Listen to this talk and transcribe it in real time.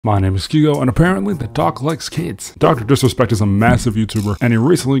My name is Kigo, and apparently the doc likes kids. Dr. Disrespect is a massive YouTuber, and he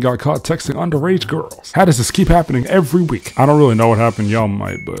recently got caught texting underage girls. How does this keep happening every week? I don't really know what happened, y'all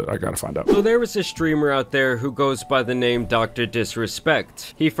might, but I gotta find out. So there was a streamer out there who goes by the name Dr.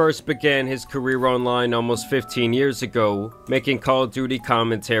 Disrespect. He first began his career online almost 15 years ago, making Call of Duty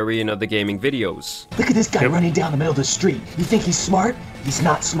commentary and other gaming videos. Look at this guy running down the middle of the street. You think he's smart? He's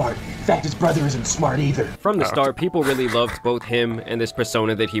not smart. In fact, his brother isn't smart either. From the start, people really loved both him and this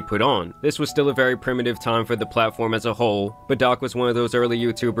persona that he put on. This was still a very primitive time for the platform as a whole, but Doc was one of those early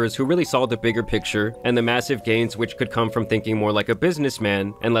YouTubers who really saw the bigger picture and the massive gains which could come from thinking more like a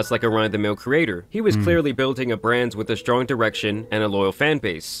businessman and less like a run-of-the-mill creator. He was clearly building a brand with a strong direction and a loyal fan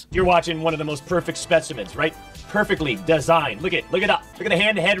base. You're watching one of the most perfect specimens, right? Perfectly designed. Look at the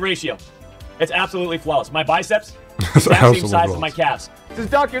hand-to-hand ratio. It's absolutely flawless. My biceps, exact same size as my calves. This is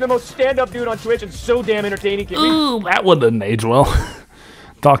Doc, you're the most stand-up dude on Twitch and so damn entertaining. Ooh, that one didn't age well.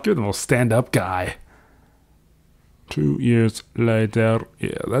 Doc, you're the most stand-up guy. 2 years later,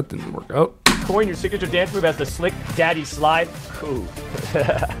 yeah, that didn't work out. Coin your signature dance move as the slick daddy slide. Ooh.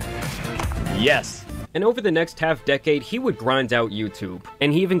 Yes. And over the next half-decade, he would grind out YouTube.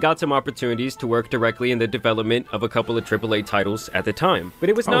 And he even got some opportunities to work directly in the development of a couple of AAA titles at the time. But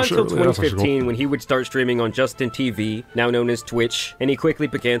it was not until 2015 when he would start streaming on Justin TV, now known as Twitch, and he quickly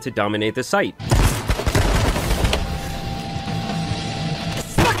began to dominate the site.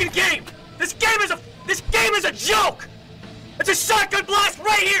 Fucking game! This game is a joke! It's a shotgun blast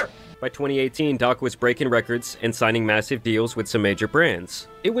right here! By 2018, Doc was breaking records and signing massive deals with some major brands.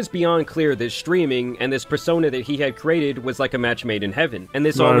 It was beyond clear that streaming and this persona that he had created was like a match made in heaven, and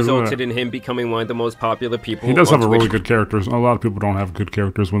this all resulted in him becoming one of the most popular people on Twitch. He does have a really good characters. A lot of people don't have good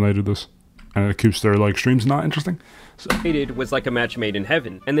characters when they do this, and it keeps their streams not interesting. It was like a match made in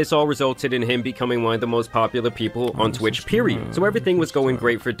heaven, and this all resulted in him becoming one of the most popular people on Twitch, period. So everything was going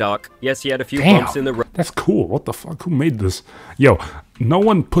great for Doc. Yes, he had a few bumps in the road. That's cool. What the fuck? Who made this? Yo, no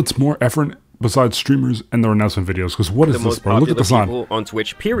one puts more effort besides streamers and their announcement videos, because what is this, bro? Look at the sign. People on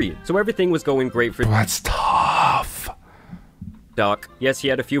Twitch, period. So everything was going great for That's tough. Doc. Yes, he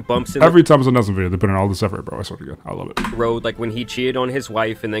had a few bumps in Every time it's an announcement video, they put in all this effort, bro. I swear to God. I love it. Road, like when he cheated on his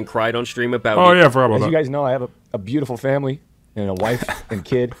wife and then cried on stream about it. Oh, yeah, I forgot about that. As you guys know, I have a beautiful family and a wife and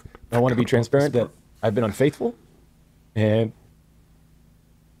kid. I want to be transparent that I've been unfaithful, and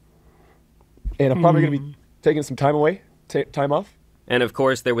I'm probably going to be taking some time away, time off. And of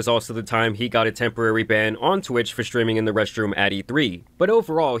course, there was also the time he got a temporary ban on Twitch for streaming in the restroom at E3. But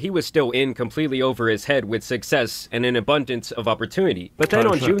overall, he was still in completely over his head with success and an abundance of opportunity. But then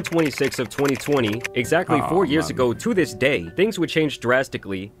on June 26th of 2020, exactly 4 years ago to this day, things would change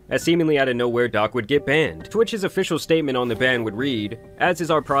drastically, as seemingly out of nowhere Doc would get banned. Twitch's official statement on the ban would read, "As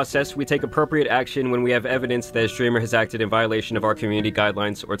is our process, we take appropriate action when we have evidence that a streamer has acted in violation of our community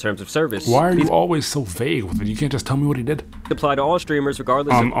guidelines or terms of service." Why are you always so vague with it? You can't just tell me what he did. Apply to all streamers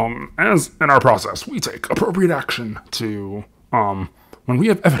regardless as in our process, we take appropriate action to, when we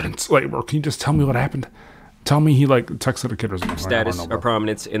have evidence. Bro, can you just tell me what happened? Tell me he, texted a kid or something. Status or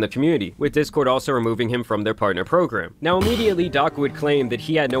prominence in the community, with Discord also removing him from their partner program. Now, immediately, Doc would claim that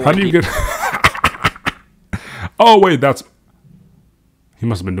he had no idea. How do you get... Oh, wait, that's... He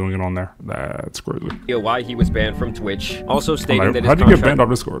must have been doing it on there. That's crazy. Why he was banned from Twitch, also stating that his How do you get banned on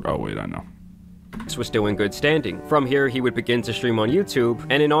Discord? Oh, wait, I know. Was still in good standing. From here, he would begin to stream on YouTube,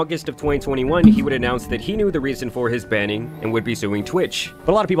 and in August of 2021, he would announce that he knew the reason for his banning and would be suing Twitch.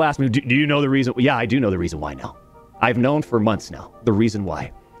 But a lot of people ask me, do you know the reason? Yeah, I do know the reason why now. I've known for months now the reason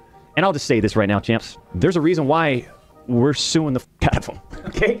why. And I'll just say this right now, champs. There's a reason why we're suing the out of them,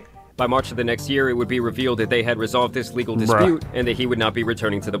 okay? By March of the next year, it would be revealed that they had resolved this legal dispute and that he would not be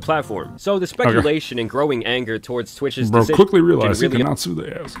returning to the platform. So the speculation and growing anger towards Twitch's decision quickly realized really he cannot sue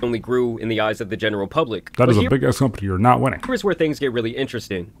the ass. Only grew in the eyes of the general public. That is a big-ass company. You're not winning. Here's where things get really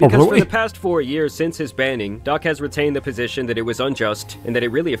interesting. Because for the past 4 years since his banning, Doc has retained the position that it was unjust and that it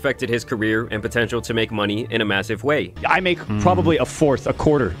really affected his career and potential to make money in a massive way. I make probably a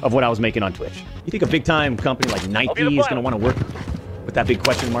quarter of what I was making on Twitch. You think a big-time company like Nike is going to want to work with that big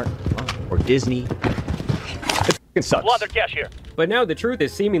question mark? Or Disney? It f***ing sucks. A lot of their cash here. But now the truth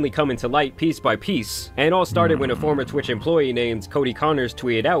is seemingly coming to light piece by piece. And it all started when a former Twitch employee named Cody Connors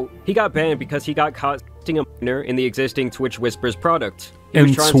tweeted out, he got banned because he got caught sting a minor in the existing Twitch Whispers product.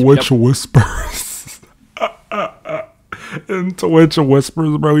 In Twitch Whispers. In Twitch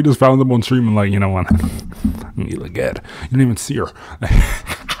Whispers, bro. He just found them on stream and you know what? You look good. You didn't even see her.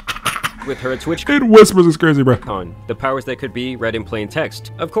 With her Twitch it whispers is crazy, bro. The powers that could be read in plain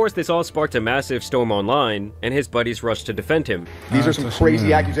text. Of course, this all sparked a massive storm online, and his buddies rushed to defend him. These are some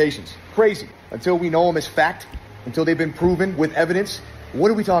crazy accusations. Crazy. Until we know them as fact, until they've been proven with evidence, What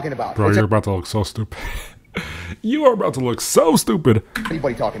are we talking about? Bro, you're about to look so stupid. You are about to look so stupid.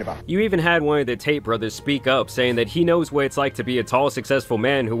 Anybody talking about? You even had one of the Tate brothers speak up, saying that he knows what it's like to be a tall, successful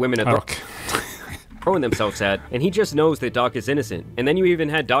man who women are throwing themselves at, and he just knows that Doc is innocent. And then you even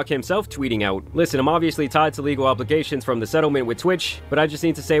had Doc himself tweeting out, "Listen, I'm obviously tied to legal obligations from the settlement with Twitch, but I just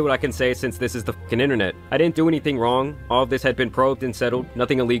need to say what I can say since this is the fucking internet. I didn't do anything wrong. All of this had been probed and settled.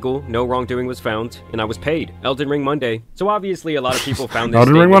 Nothing illegal. No wrongdoing was found, and I was paid. Elden Ring Monday." So obviously a lot of people found this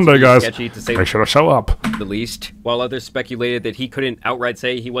Elden Ring Monday, guys. sketchy, to say Make sure to show up. the least, while others speculated that he couldn't outright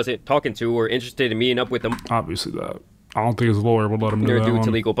say he wasn't talking to or interested in meeting up with them. Obviously that. I don't think his lawyer would let him do that due one.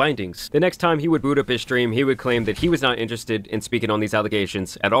 to legal bindings. The next time he would boot up his stream, he would claim that he was not interested in speaking on these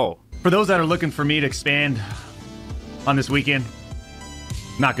allegations at all. For those that are looking for me to expand on this weekend,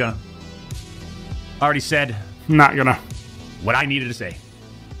 not gonna. I already said Not gonna. what I needed to say.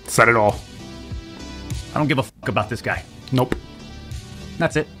 Said it all. I don't give a fuck about this guy. Nope.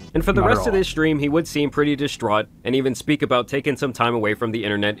 That's it. And for the Not rest at of all. this stream, he would seem pretty distraught and even speak about taking some time away from the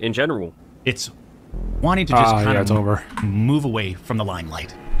internet in general. It's wanting to just kind it's over. of move away from the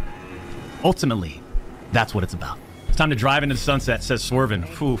limelight. Ultimately, that's what it's about. It's time to drive into the sunset, says Swervin.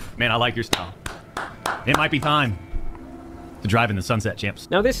 Oof, man, I like your style. It might be time to drive in the sunset, champs.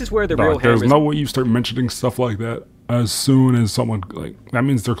 Now this is where the real Dog, there's hammers no way you start mentioning stuff like that as soon as someone, like, that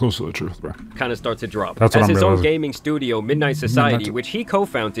means they're close to the truth, bro. kind of start to drop. That's what As I'm his own realizing. gaming studio, Midnight Society, which he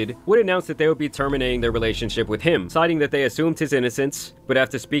co-founded, would announce that they would be terminating their relationship with him, citing that they assumed his innocence, but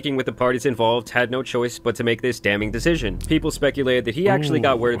after speaking with the parties involved, had no choice but to make this damning decision. People speculated that he actually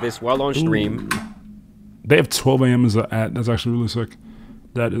got word of this while on stream. They have 12 a.m. as an ad. That's actually really sick.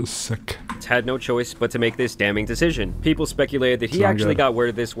 That is sick. Had no choice but to make this damning decision. People speculated that he Sound actually good. got word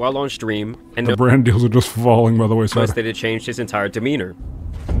of this while on stream, and The brand deals are just falling by the noticed wayside. that it changed his entire demeanor.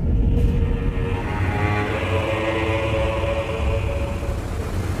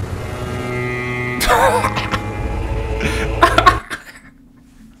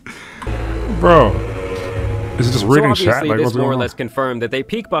 Bro, is it just So reading chat? obviously Like, this what's more or going on? less confirmed that they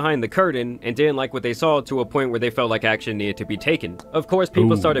peeked behind the curtain and didn't like what they saw to a point where they felt like action needed to be taken. Of course,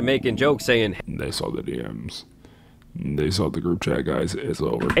 people started making jokes saying, They saw the DMs. They saw the group chat, guys. It's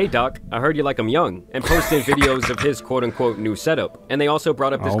over. "Hey Doc, I heard you like him young," and posted videos of his quote-unquote new setup. And they also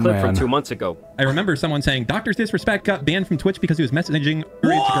brought up this Oh, clip from man. 2 months ago. I remember someone saying Doctor's Disrespect got banned from Twitch because he was messaging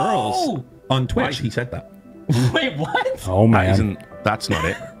underage girls on Twitch. He said that. Wait, what? Oh, man. That's not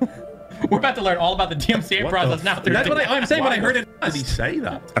it. We're about to learn all about the DMCA process now. That's what I'm saying when I heard it. Did he say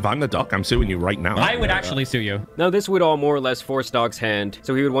that? If I'm the doc, I'm suing you right now. I would actually sue you. Now this would all more or less force Doc's hand,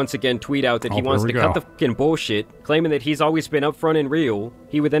 so he would once again tweet out that he Oh, wants here to we cut go. the fucking bullshit, claiming that he's always been upfront and real.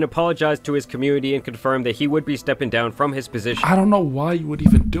 He would then apologize to his community and confirm that he would be stepping down from his position. I don't know why you would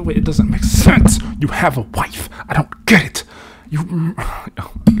even do it. It doesn't make sense. You have a wife. I don't get it. You.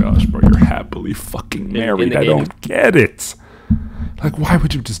 Oh my gosh, bro. You're happily fucking married. the I game. don't get it. Like, why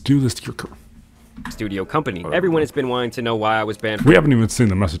would you just do this to your Studio company. Everyone has been wanting to know why I was banned We haven't even seen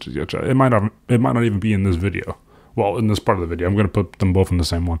the messages yet, chat. It might not even be in this video. Well, in this part of the video. I'm going to put them both in the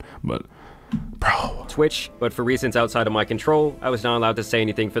same one. But, bro. Twitch, but for reasons outside of my control, I was not allowed to say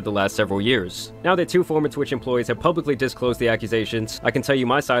anything for the last several years. Now that 2 former Twitch employees have publicly disclosed the accusations, I can tell you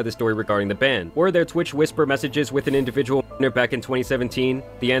my side of the story regarding the ban. Were there Twitch whisper messages with an individual back in 2017?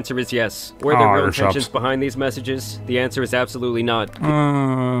 The answer is yes. Were there real intentions behind these messages? The answer is absolutely not.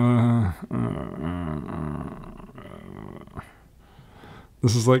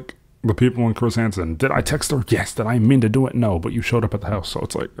 This is like the people in Chris Hansen. Did I text her? Yes. Did I mean to do it? No. But you showed up at the house, so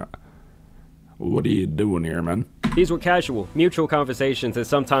it's like, what are you doing here, man? These were casual, mutual conversations that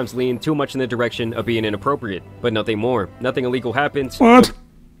sometimes lean too much in the direction of being inappropriate, but nothing more. Nothing illegal happened. What?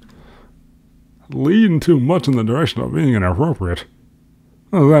 Lean too much in the direction of being inappropriate.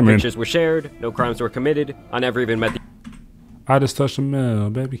 What does that mean? Pictures were shared, no crimes were committed. I never even met the I just touched the mail,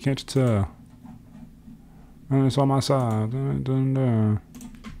 baby, can't you tell? And it's on my side. Dun, dun, dun.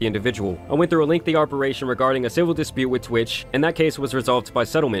 individual. I went through a lengthy operation regarding a civil dispute with Twitch, and that case was resolved by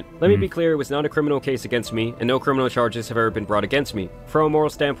settlement. Let me be clear, it was not a criminal case against me, and no criminal charges have ever been brought against me. From a moral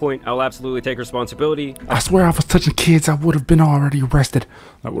standpoint, I'll absolutely take responsibility. I swear if I was touching kids, I would have been already arrested.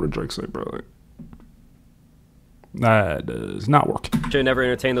 That would have Drake said, bro. Like, that does not work. Should never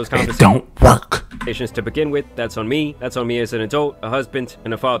entertain those It conversations. don't work. conversations to begin with. That's on me. That's on me as an adult, a husband,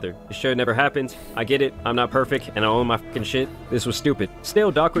 and a father. It should have never happened. I get it. I'm not perfect, and I own my fucking shit. This was stupid.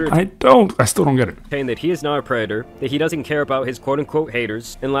 Still, Doc would I still don't get it. Saying that he is not a predator, that he doesn't care about his quote-unquote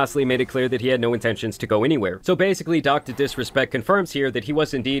haters, and lastly made it clear that he had no intentions to go anywhere. So basically, Dr. Disrespect confirms here that he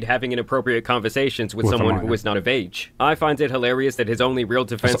was indeed having inappropriate conversations with someone who was not of age. I find it hilarious that his only real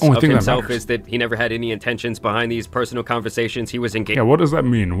defense of himself is that he never had any intentions behind these personal conversations he was engaged. Yeah, what does that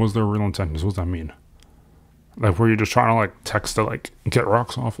mean? What's their real intentions? What does that mean? Like, were you just trying to, like, text to, like, get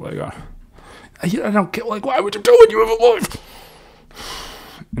rocks off? Like, I don't get, like, why would you do it? You have a life.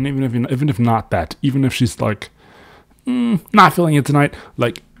 And even if not that, even if she's like, not feeling it tonight,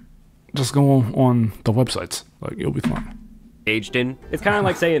 like, just go on the websites. Like, you'll be fine. Engaged in. It's kind of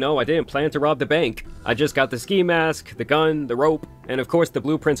like saying, oh, I didn't plan to rob the bank. I just got the ski mask, the gun, the rope, and of course the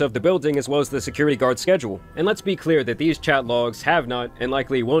blueprints of the building as well as the security guard schedule. And let's be clear that these chat logs have not and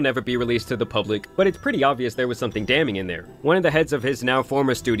likely will never be released to the public, but it's pretty obvious there was something damning in there. One of the heads of his now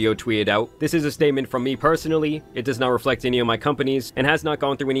former studio tweeted out, "This is a statement from me personally. It does not reflect any of my companies and has not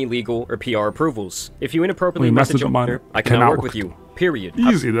gone through any legal or PR approvals. If you inappropriately message a minor, I cannot work with you. Period.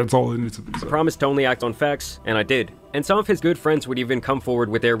 Easy, that's all it needs to be said. I promised to only act on facts, and I did." And some of his good friends would even come forward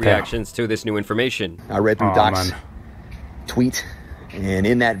with their reactions to this new information. I read through Doc's tweet, and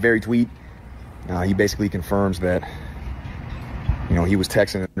in that very tweet, he basically confirms that, you know, he was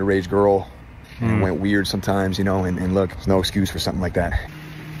texting an underage girl and went weird sometimes, you know, and look, there's no excuse for something like that.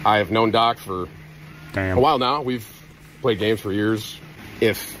 I have known Doc for a while now. We've played games for years.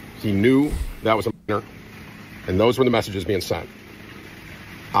 If he knew that was a minor, and those were the messages being sent,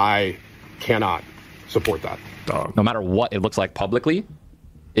 I cannot support that. No matter what it looks like publicly,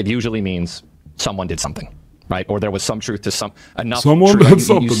 it usually means someone did something, right? Or there was some truth to enough someone truth. did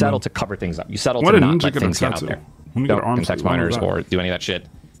something. You settle to cover things up. You settle to not let things get out there. Don't text minors or do any of that shit.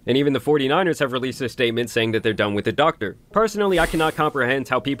 And even the 49ers have released a statement saying that they're done with the doctor. Personally, I cannot comprehend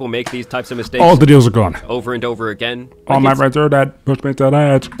how people make these types of mistakes. All the deals are gone. Over and over again. All my right there, Dad. Push me to that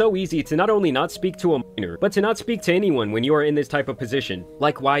edge. It's so easy to not only not speak to a minor, but to not speak to anyone when you are in this type of position.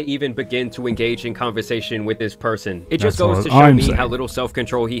 Like, why even begin to engage in conversation with this person? It just goes to show me how little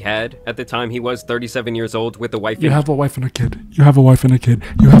self-control he had at the time he was 37 years old with a wife. You have a wife and a kid. You have a wife and a kid.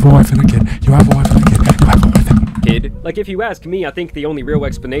 You have a wife and a kid. You have a wife and a kid. You have a wife and a kid. Like, if you ask me, I think the only real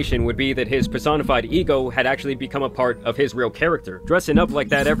explanation would be that his personified ego had actually become a part of his real character. Dressing up like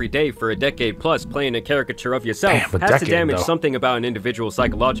that every day for a decade plus, playing a caricature of yourself, has to damage something about an individual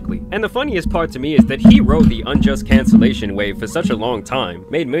psychologically. And the funniest part to me is that he rode the unjust cancellation wave for such a long time,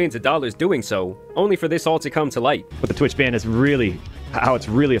 made millions of dollars doing so, only for this all to come to light. But the Twitch ban is really how it's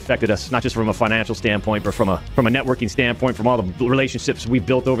really affected us, not just from a financial standpoint, but from a networking standpoint, from all the relationships we've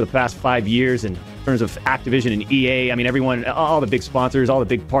built over the past 5 years in terms of Activision and EA. I mean, everyone, all the big sponsors, all the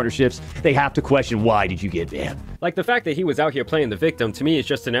big partnerships, they have to question, why did you get banned? Like, the fact that he was out here playing the victim, to me, is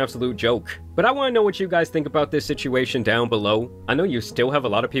just an absolute joke. But I want to know what you guys think about this situation down below. I know you still have a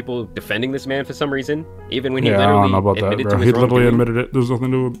lot of people defending this man for some reason, even when he literally admitted to his He literally admitted it. There's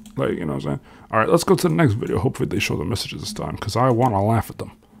nothing to, like, you know what I'm saying? All right, let's go to the next video. Hopefully they show the messages this time, because I want to laugh at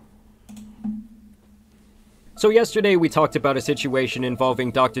them. So yesterday we talked about a situation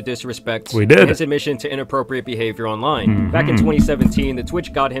involving Dr. Disrespect and his admission to inappropriate behavior online. Back in 2017, the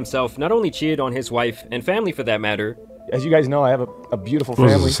Twitch god himself not only cheated on his wife, and family for that matter. As you guys know, I have a beautiful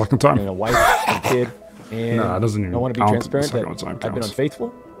family. This is the second time. And a wife and a kid. And no, it doesn't even I want to be transparent that I've been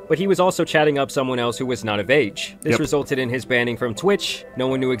unfaithful. But he was also chatting up someone else who was not of age. This resulted in his banning from Twitch. No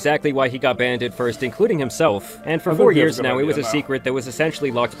one knew exactly why he got banned at first, including himself. And for 4 years now, it was a secret that was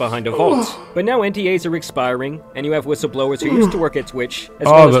essentially locked behind a vault. But now NDAs are expiring, and you have whistleblowers who used to work at Twitch.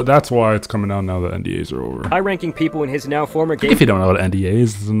 That's why it's coming out now that NDAs are over. High-ranking people in his now former game. If you don't know what NDA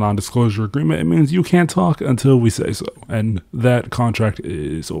is, it's a non-disclosure agreement. It means you can't talk until we say so. And that contract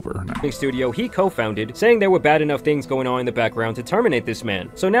is over now. Studio he co-founded, saying there were bad enough things going on in the background to terminate this man.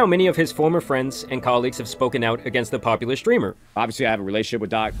 So now many of his former friends and colleagues have spoken out against the popular streamer. Obviously, I have a relationship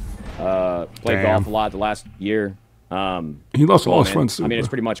with Doc. Played golf a lot the last year. He lost all his friends too. I mean, it's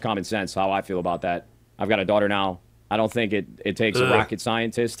pretty much common sense how I feel about that. I've got a daughter now. I don't think it takes a rocket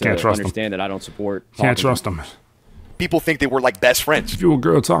scientist to understand that I don't support. Can't trust him. People think they were like best friends. If you a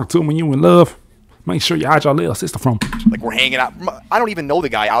girl talk to him when you in love, make sure you hide your little sister from. Like, we're hanging out. I don't even know the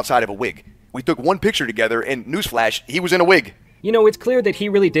guy outside of a wig. We took one picture together, and newsflash, he was in a wig. You know, it's clear that he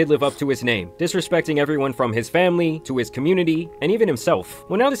really did live up to his name, disrespecting everyone from his family, to his community, and even himself.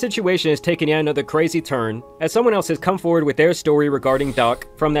 Well, now the situation has taken yet another crazy turn, as someone else has come forward with their story regarding Doc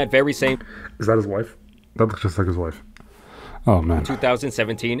from that very same... Is that his wife? That looks just like his wife. Oh man.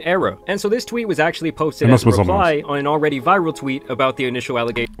 2017 era. And so this tweet was actually posted as a reply on an already viral tweet about the initial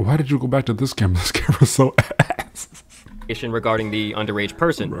allegation. Why did you go back to this camera? This camera's so ass. Regarding the underage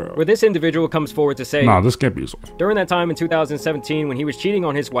person, where this individual comes forward to say, nah, this can't be so. During that time in 2017 when he was cheating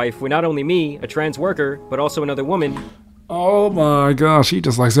on his wife with not only me, a trans worker, but also another woman. Oh my gosh, he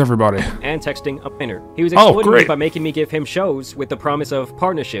just likes everybody. And texting a minor. He was exploiting me by making me give him shows with the promise of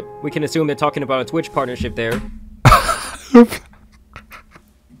partnership. We can assume they're talking about a Twitch partnership there.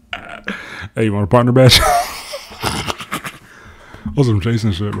 Hey, you want a partner badge? Those some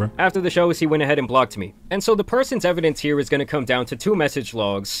Jason shit, bro. After the shows, he went ahead and blocked me. And so the person's evidence here is going to come down to 2 message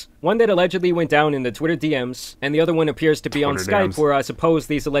logs. One that allegedly went down in the Twitter DMs, and the other one appears to be on Skype where I suppose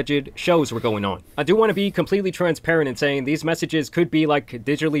these alleged shows were going on. I do want to be completely transparent in saying these messages could be like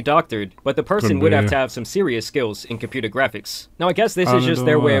digitally doctored, but the person would have to have some serious skills in computer graphics. Now I guess this is just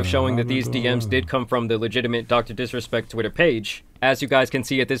their way of showing that these DMs did come from the legitimate Dr. Disrespect Twitter page. As you guys can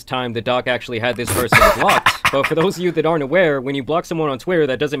see at this time, the doc actually had this person blocked. But for those of you that aren't aware, when you block someone on Twitter,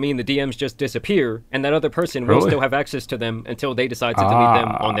 that doesn't mean the DMs just disappear, and that other person will still have access to them until they decide to delete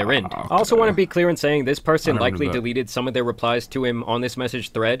them on their end. I also want to be clear in saying this person likely deleted some of their replies to him on this message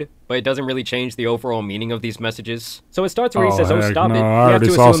thread, but it doesn't really change the overall meaning of these messages. So it starts where he says, oh, stop it. You have to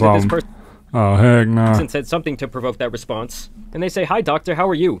assume that this person... Oh, heck no. ...said something to provoke that response. And they say, hi, doctor, how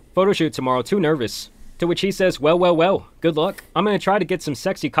are you? Photo shoot tomorrow, too nervous. To which he says, well, good luck. I'm gonna try to get some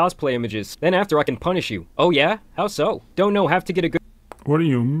sexy cosplay images. Then after I can punish you. Oh yeah? How so? Don't know, have to get a good... What do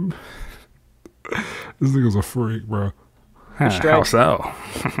you... This nigga's a freak, bro. How so?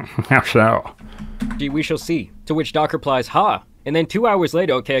 How so? Gee, we shall see. To which Doc replies, ha. And then 2 hours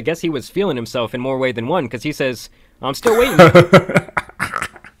later, okay, I guess he was feeling himself in more way than one, because he says, I'm still waiting.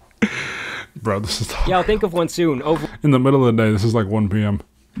 Bro, this is... Yeah, I'll think of one soon. Over... In the middle of the day, this is like 1 p.m.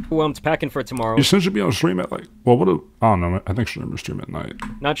 Overwhelmed packing for tomorrow. You should be on stream at like, well, what do, I don't know, I think streamers stream at night.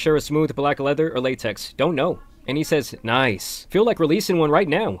 Not sure a smooth black leather or latex. Don't know. And he says, nice. Feel like releasing one right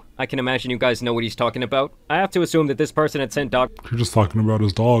now. I can imagine you guys know what he's talking about. I have to assume that this person had sent Doc... You're just talking about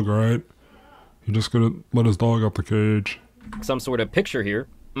his dog, right? You're just gonna let his dog out the cage. Some sort of picture here.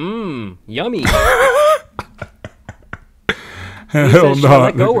 Yummy. Hell no.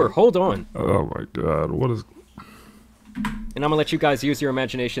 Let go or hold on. Oh my god, what is... And I'm gonna let you guys use your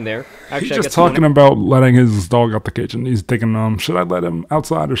imagination there. Actually, he's just talking about letting his dog out the cage, and he's thinking, should I let him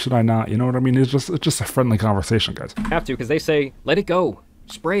outside or should I not? You know what I mean? It's just a friendly conversation, guys. Have to, because they say, let it go,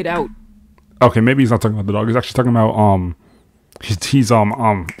 spray it out. Okay, maybe he's not talking about the dog. He's actually talking about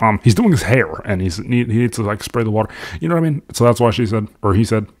he's doing his hair, and he needs to like spray the water. You know what I mean? So that's why she said, or he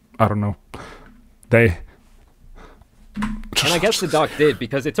said, I don't know. And I guess the doc did,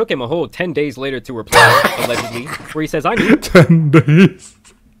 because it took him a whole 10 days later to reply, allegedly, where he says, I need... 10 days.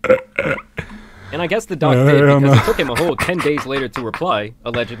 And I guess the doc did, because it took him a whole 10 days later to reply,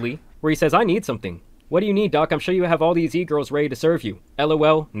 allegedly, where he says, I need something. What do you need, doc? I'm sure you have all these e-girls ready to serve you.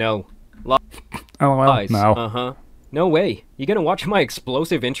 LOL, no. LOL, no. Uh-huh. No way. You gonna watch my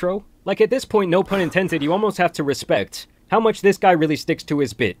explosive intro? Like, at this point, no pun intended, you almost have to respect how much this guy really sticks to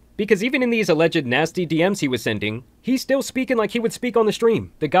his bit. Because even in these alleged nasty DMs he was sending, he's still speaking like he would speak on the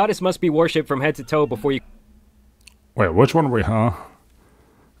stream. The goddess must be worshipped from head to toe before you... Wait, which one are we, huh?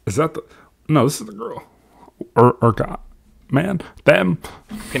 Is that the... No, this is the girl. Or God. Man, them.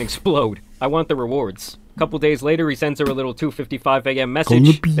 Can explode. I want the rewards. A couple days later, he sends her a little 2:55 a.m.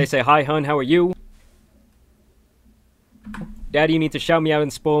 message. They say, hi, hun, how are you? Daddy, you need to shout me out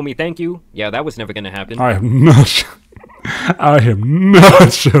and spoil me, thank you. Yeah, that was never gonna happen. I am not... I am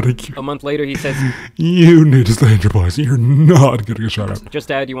not shouting you. A month later, he says, you need to stay in your place. You're not getting a shout out.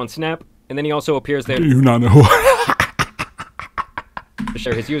 Just add you on Snap. And then he also appears there. Do you not know who to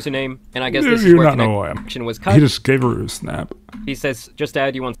share his username. And I guess this is where connection was cut. He just gave her a Snap. He says, just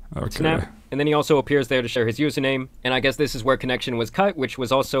add you on Snap. And then he also appears there to share his username. And I guess this is where connection was cut, which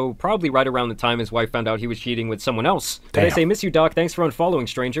was also probably right around the time his wife found out he was cheating with someone else. They say, miss you, Doc. Thanks for unfollowing,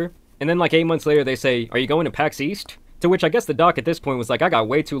 stranger. And then like 8 months later, they say, are you going to PAX East? To which I guess the doc at this point was like, I got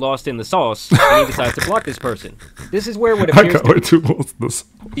way too lost in the sauce, and he decides to block this person. This is where what appears I got way too lost in this.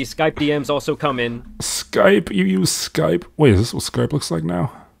 These Skype DMs also come in. Skype? You use Skype? Wait, is this what Skype looks like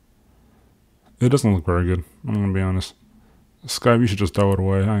now? It doesn't look very good, I'm gonna be honest. Skype, you should just throw it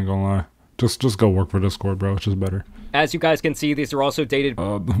away, I ain't gonna lie. Just go work for Discord, bro, it's just better. As you guys can see, these are also dated...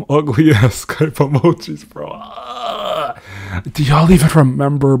 ugly ass Skype emojis, bro. Do y'all even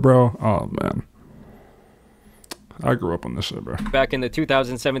remember, bro? Oh, man. I grew up on this shit, bro. Back in the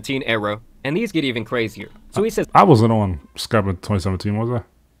 2017 era, and these get even crazier. So he says... I wasn't on Skype in 2017, was I?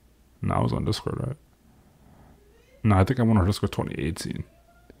 No, I was on Discord, right? No, I think I went on Discord 2018.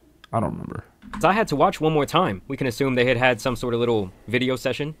 I don't remember. So I had to watch one more time. We can assume they had some sort of little video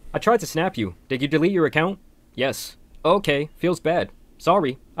session. I tried to snap you. Did you delete your account? Yes. Okay, feels bad.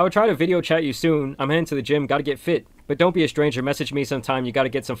 Sorry. I would try to video chat you soon. I'm heading to the gym, gotta get fit. But don't be a stranger, message me sometime, you gotta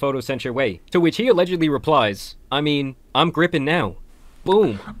get some photos sent your way. To which he allegedly replies, I mean, I'm gripping now.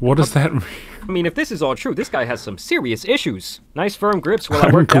 Boom. What does that mean? I mean, if this is all true, this guy has some serious issues. Nice firm grips while I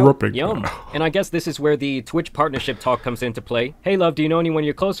work out. Yum. And I guess this is where the Twitch partnership talk comes into play. Hey, love, do you know anyone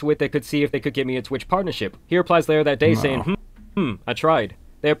you're close with that could see if they could get me a Twitch partnership? He replies later that day saying, I tried.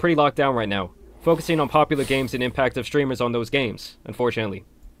 They're pretty locked down right now. Focusing on popular games and impact of streamers on those games, unfortunately.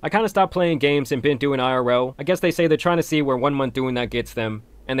 I kind of stopped playing games and been doing IRL. I guess they say they're trying to see where 1 month doing that gets them.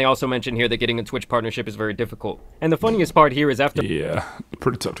 And they also mention here that getting a Twitch partnership is very difficult. And the funniest part here is after... Yeah,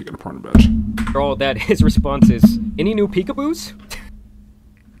 pretty tough to get a partner badge. After all that, his response is, any new peekaboos?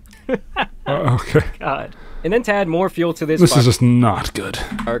 Okay. God. And then to add more fuel to this... This is just not good.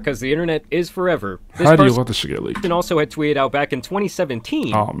 Because the internet is forever. How do you let this shit get leaked? And also had tweeted out back in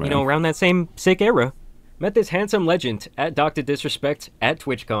 2017. Oh, man. You know, around that same sick era. Met this handsome legend at Dr. Disrespect at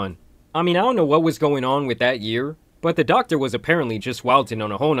TwitchCon. I mean, I don't know what was going on with that year. But the doctor was apparently just wilding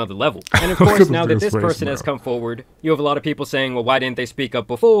on a whole nother level. And of course, now that this person has come forward, you have a lot of people saying, well, why didn't they speak up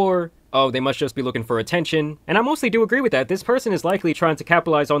before? Oh, they must just be looking for attention. And I mostly do agree with that. This person is likely trying to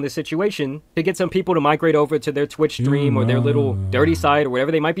capitalize on this situation to get some people to migrate over to their Twitch stream or their little dirty side or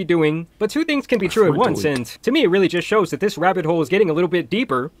whatever they might be doing. But two things can be true at once. And to me, it really just shows that this rabbit hole is getting a little bit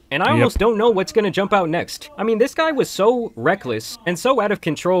deeper. And I almost don't know what's going to jump out next. I mean, this guy was so reckless and so out of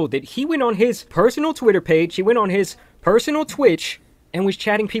control that he went on his personal Twitter page. He went on his personal Twitch and was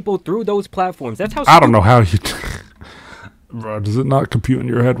chatting people through those platforms. That's how... I don't know how you... Bro, does it not compute in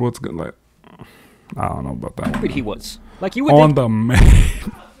your head what's good? Like, I don't know about that one. He was. Like, you would on think... the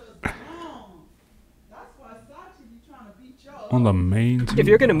main... on the main team? If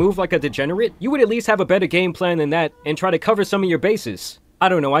you're gonna move like a degenerate, you would at least have a better game plan than that and try to cover some of your bases. I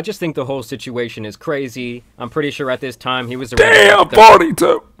don't know, I just think the whole situation is crazy. I'm pretty sure at this time he was... Damn,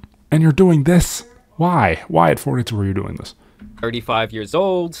 42! And you're doing this? Why? Why at 42 were you doing this? 35 years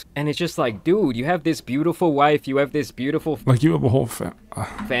old, and it's just like, dude, you have this beautiful wife, you have this beautiful... Like, you have a whole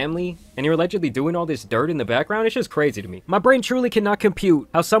family, and you're allegedly doing all this dirt in the background? It's just crazy to me. My brain truly cannot compute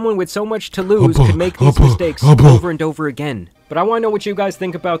how someone with so much to lose could make these mistakes over and over again. But I want to know what you guys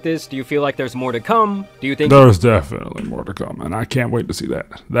think about this. Do you feel like there's more to come? Do you think... There's definitely more to come, and I can't wait to see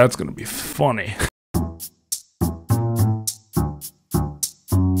that. That's gonna be funny.